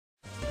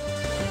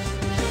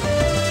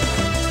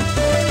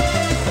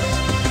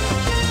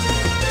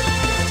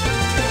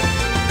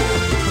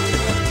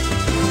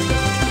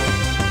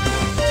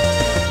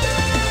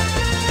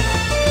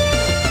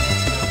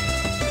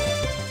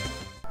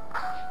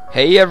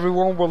Hey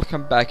everyone,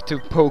 welcome back to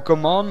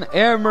Pokemon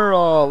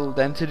Emerald,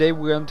 and today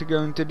we're going to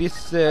go into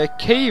this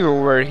cave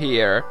over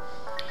here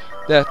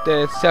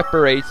that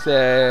separates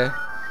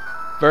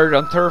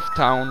Verdant Turf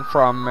Town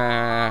from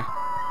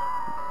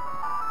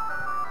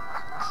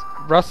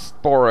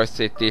Rustboro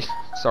City.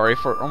 Sorry,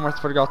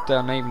 almost forgot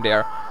the name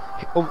there.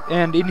 Oh,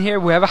 and in here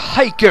we have a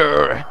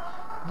hiker!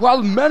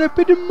 Wild man up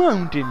in the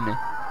mountain!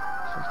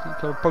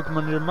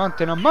 Pokemon in the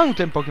mountain, a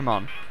mountain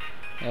Pokemon!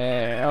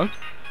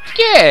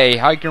 Okay,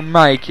 Hiker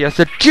Mike, he has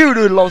a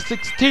Judo level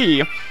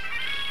 60.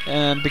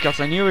 And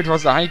because I knew it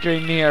was a hiker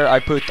in here, I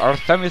put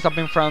Artemis up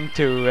in front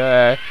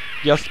to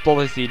just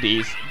policy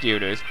these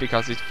Judos,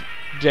 because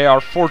they are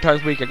 4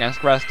 times weak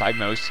against grass type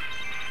moves.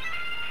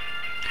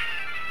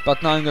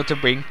 But now I'm going to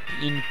bring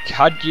in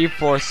Kaji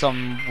for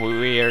some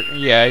weird...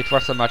 Yeah, it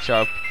was a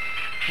matchup.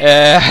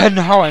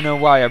 Now I know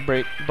why I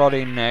brought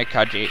in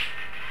Kaji.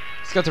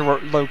 He's got to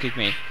low kick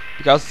me,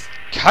 because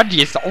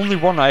Kaji is the only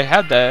one I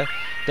had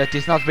that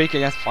is not weak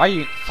against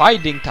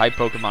fighting type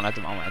Pokemon at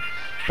the moment.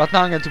 But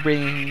now I'm going to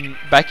bring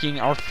back in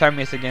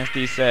Artemis against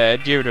these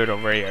Geodude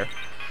over here.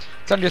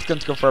 So I'm just going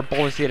to go for a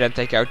policy and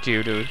take out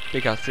Geodude,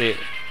 because it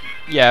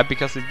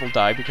will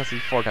die, because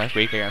it's 4 times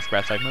weak against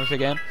grass type moves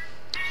again.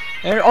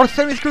 And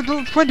Artemis going to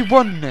level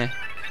 21!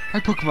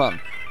 My Pokemon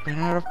ran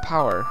out of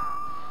power.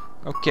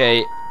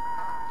 Okay,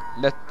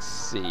 let's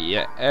see.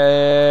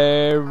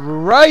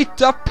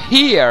 Right up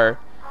here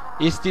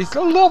is this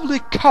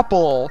lovely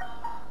couple.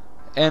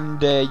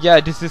 And yeah,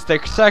 this is the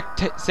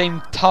exact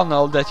same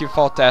tunnel that you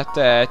fought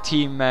at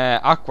Team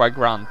Aqua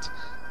Grunt.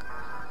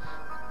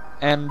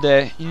 And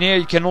in here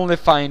you can only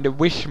find the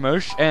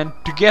Wishmush, and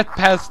to get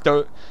past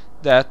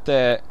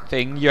that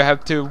thing you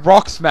have to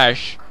Rock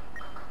Smash,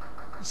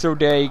 so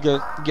they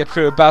get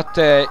through. But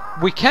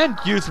we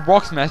can't use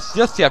Rock Smash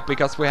just yet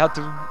because we have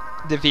to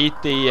defeat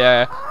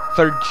the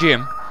 3rd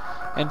gym.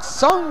 And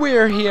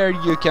somewhere here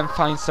you can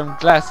find some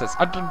glasses.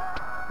 I don't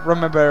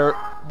remember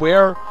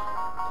where.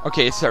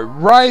 Okay, so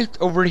right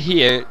over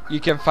here you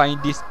can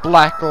find these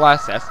black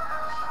glasses.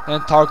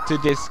 And talk to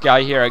this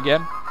guy here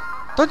again.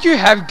 Don't you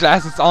have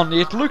glasses on?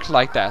 It looks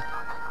like that.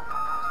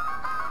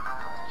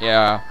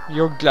 Yeah,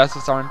 your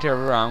glasses aren't here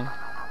around.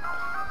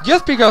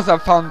 Just because I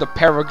found a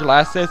pair of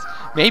glasses,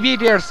 maybe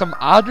there's some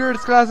other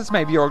glasses,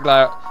 maybe your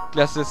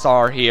glasses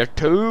are here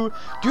too.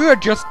 You are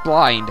just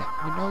blind,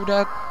 you know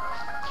that?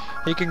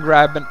 You can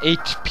grab an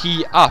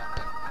HP up.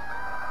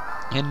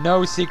 And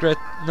no secret,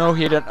 no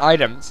hidden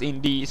items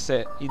in these,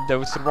 in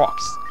those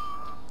rocks.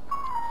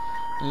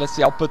 And let's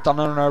see, I'll put on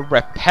a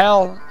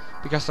repel,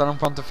 because I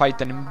don't want to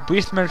fight any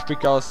Whismers,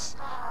 because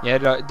yeah,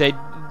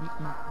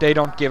 they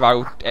don't give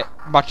out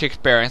much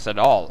experience at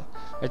all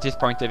at this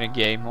point in the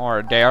game,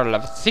 or they are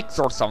level 6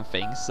 or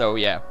something. So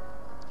yeah.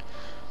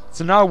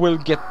 So now we'll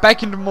get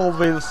back into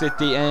Mauville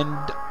City,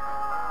 and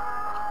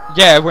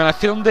yeah, when I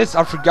filmed this,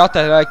 I forgot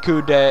that I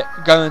could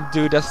go and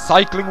do the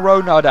cycling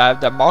road now that I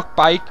have the mock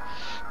bike.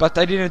 But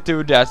I didn't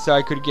do that, so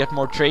I could get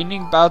more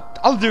training, but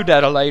I'll do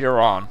that later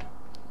on.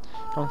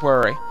 Don't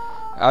worry.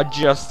 I'll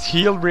just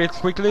heal real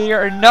quickly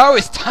here, and now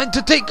it's time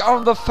to take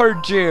on the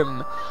 3rd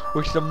gym,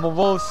 which is the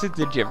Mauville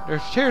City Gym. The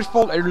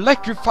cheerful,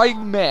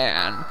 electrifying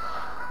man,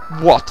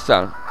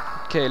 Watson.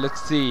 Okay,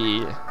 let's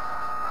see.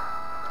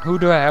 Who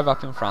do I have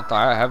up in front?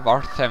 I have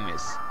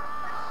Artemis.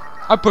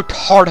 I put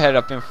Hardhead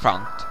up in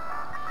front.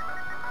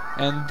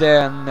 And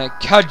then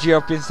Kaji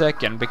up in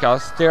second,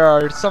 because there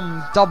are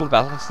some double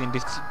battles in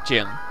this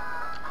gym.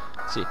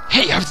 Let's see.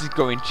 Hey, how's it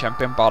going,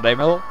 champion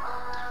Bodymil?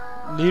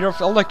 Leader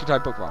of electric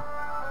type Pokemon.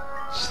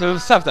 Still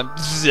 7.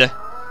 Bzz.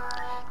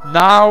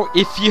 Now,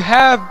 if you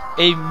have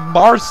a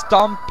Mars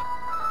Stomp,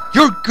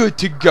 you're good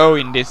to go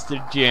in this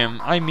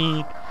gym. I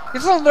mean,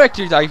 it's an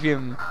electric type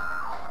gym.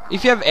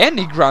 If you have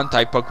any ground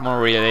type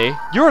Pokemon, really,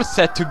 you're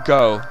set to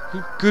go.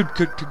 You're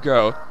good to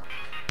go.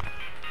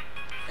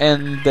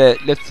 And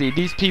let's see,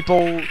 these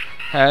people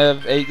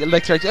have a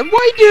electric. And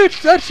why do you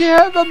actually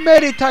have a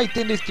Meditite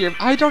in this gym?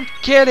 I don't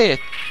get it.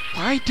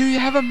 Why do you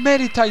have a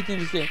Meditite in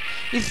this gym?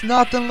 It's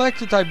not an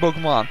electric type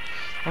Pokemon.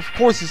 Of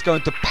course, it's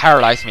going to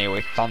paralyze me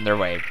with Thunder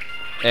Wave,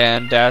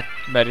 and that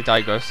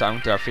Meditite goes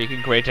down to a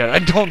freaking crater I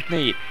don't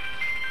need.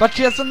 But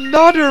she has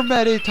another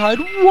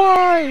Meditite.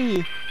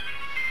 Why?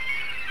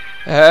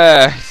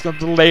 It's going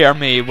to layer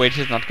me, which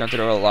is not going to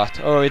do a lot.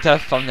 Oh, it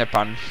has Thunder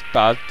Punch,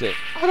 but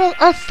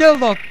I still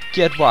don't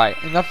get why.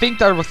 And I think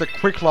that was a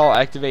Quick Claw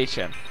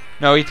activation.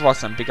 No, it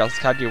wasn't, because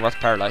Kaji was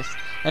paralyzed.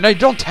 And I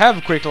don't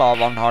have Quick Claw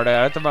on Harder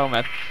at the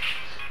moment.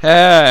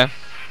 Why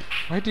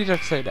did I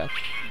say that?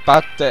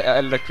 But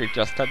Electric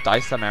just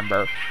dies an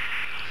Ember.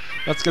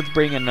 Let's go to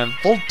bring in a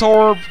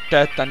Voltorb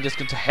that I'm just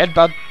going to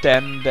headbutt,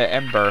 then the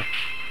Ember.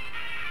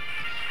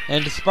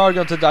 And the Spar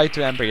going to die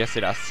to Ember, yes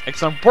it does.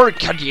 Excellent work,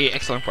 Kaji,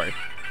 excellent work.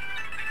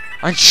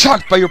 I'm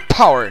shocked by your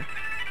power.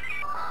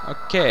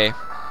 Okay.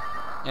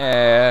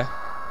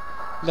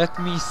 Let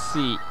me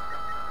see.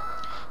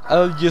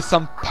 I'll use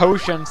some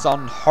potions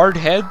on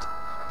Hardhead,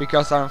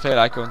 because I don't feel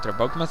like going to the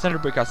Pokemon Center,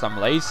 because I'm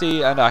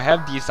lazy, and I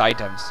have these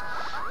items.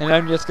 And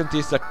I'm just going to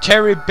use a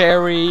Cherry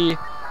Berry,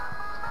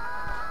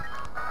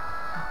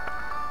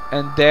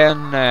 And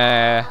then,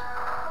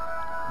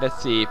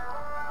 let's see,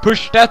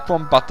 push that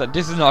one button.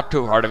 This is not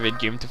too hard of a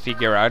gym to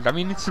figure out. I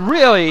mean, it's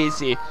really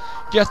easy.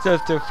 Just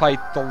have to fight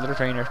all the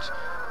trainers.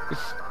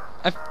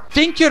 I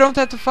think you don't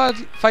have to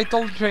fight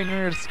all the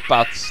trainers,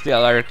 but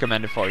still I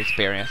recommend it for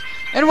experience.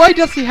 And why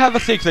does he have a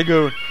 6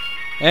 Lagoon?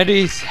 And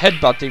he's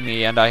headbutting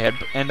me, and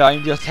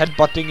I'm just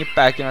headbutting it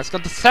back, and it's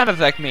got to sand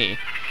attack me.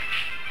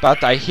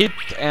 But I hit,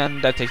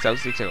 and that takes out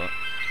 6 Lagoon.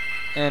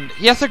 And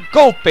he has a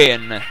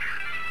Gulpin,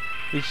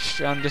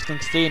 which I'm just going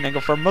to stay in and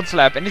go for a Mud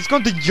Slap, and it's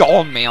going to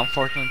yawn me,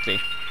 unfortunately.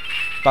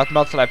 But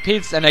Mud Slap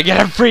hits, and I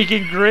get a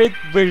freaking crit,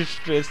 which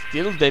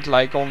still did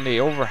like only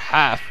over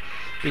half,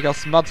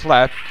 because Mud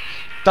Slap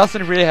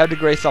doesn't really have the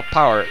grace of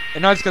power.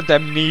 And now it's got the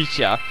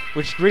Amnesia,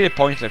 which is really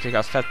pointless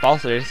because Fat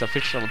Bastard is a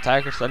fictional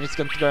attacker, so it's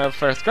going to go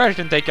for a scratch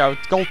and take out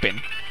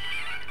Gulpin.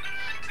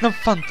 It's no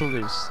fun to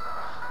lose.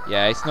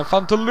 Yeah, it's no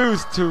fun to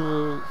lose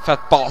to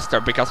Fat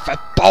Bastard, because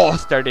Fat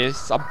Bastard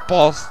is a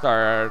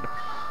bastard.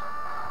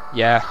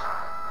 Yeah.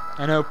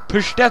 I know,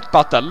 push that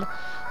button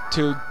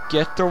to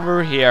get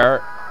over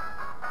here,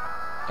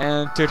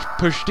 and to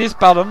push this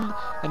button,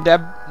 and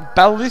then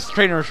battle these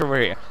trainers over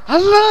here. I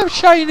love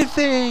shiny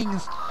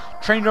things!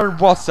 Trainer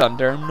Watson,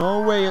 there's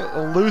no way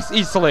to lose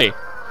easily.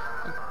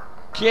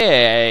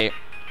 Okay.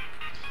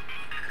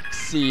 Let's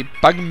see,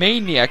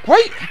 Bugmaniac.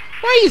 Why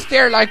is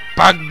there like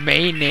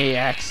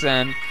Bugmaniacs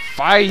and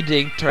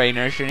fighting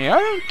trainers in here? I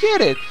don't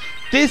get it.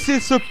 This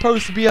is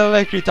supposed to be an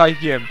electric type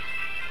gym.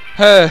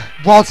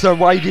 Watson,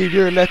 why did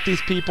you let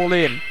these people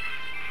in?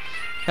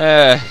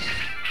 And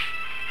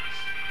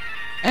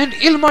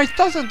Illumise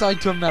doesn't die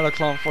to a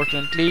Meloclon,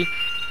 unfortunately.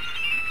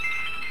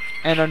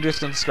 And I'm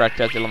just gonna scratch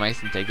that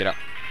Illumise and take it out.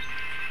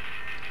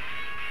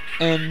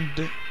 And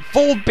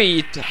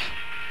Volbeat.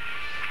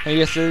 I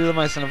guess the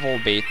Illumise and a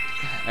Volbeat.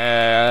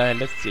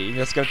 Let's see.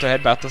 Let's go to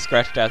headbutt to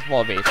scratch that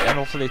Volbeat and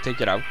hopefully take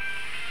it out.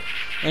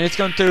 And it's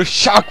going to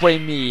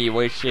Shockwave me,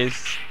 which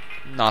is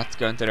not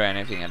going to do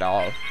anything at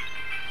all.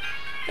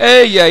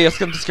 Yeah, just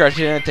going to scratch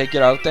it and take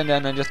it out, and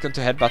then I'm just going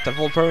to headbutt the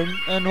Volpone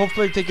and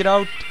hopefully take it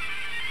out.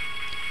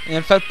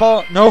 And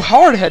Fatball, no,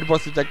 Hardhead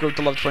was it that grew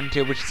to level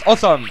 22, which is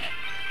awesome.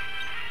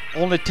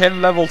 Only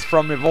 10 levels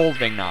from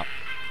evolving now.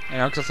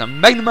 And also some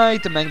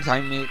Magnemite, and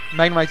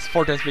Magnemite's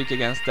 4 times weak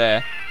against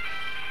the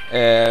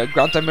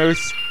Ground type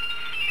moves.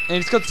 And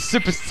it's got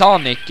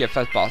Supersonic,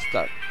 Fat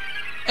Bastard.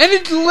 And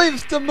it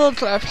lives the Mud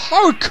Slap.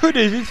 How could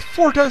it? It's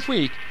 4 times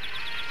weak.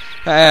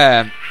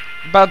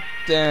 But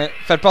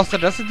Fat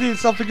Bastard doesn't do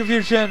something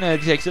confusion,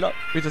 and it takes it up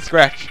with a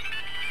scratch.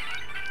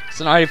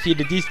 So now I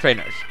defeated these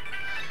trainers,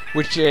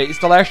 which is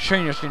the last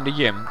trainers in the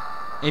gym.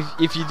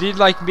 If you did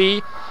like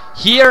me,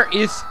 here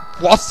is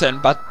Watson,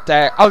 but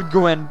I'll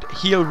go and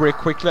heal real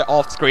quickly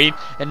off screen,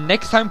 and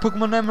next time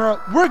Pokemon Emerald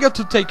we're going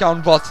to take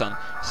on Watson,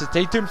 so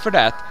stay tuned for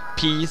that.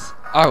 Peace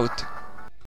out.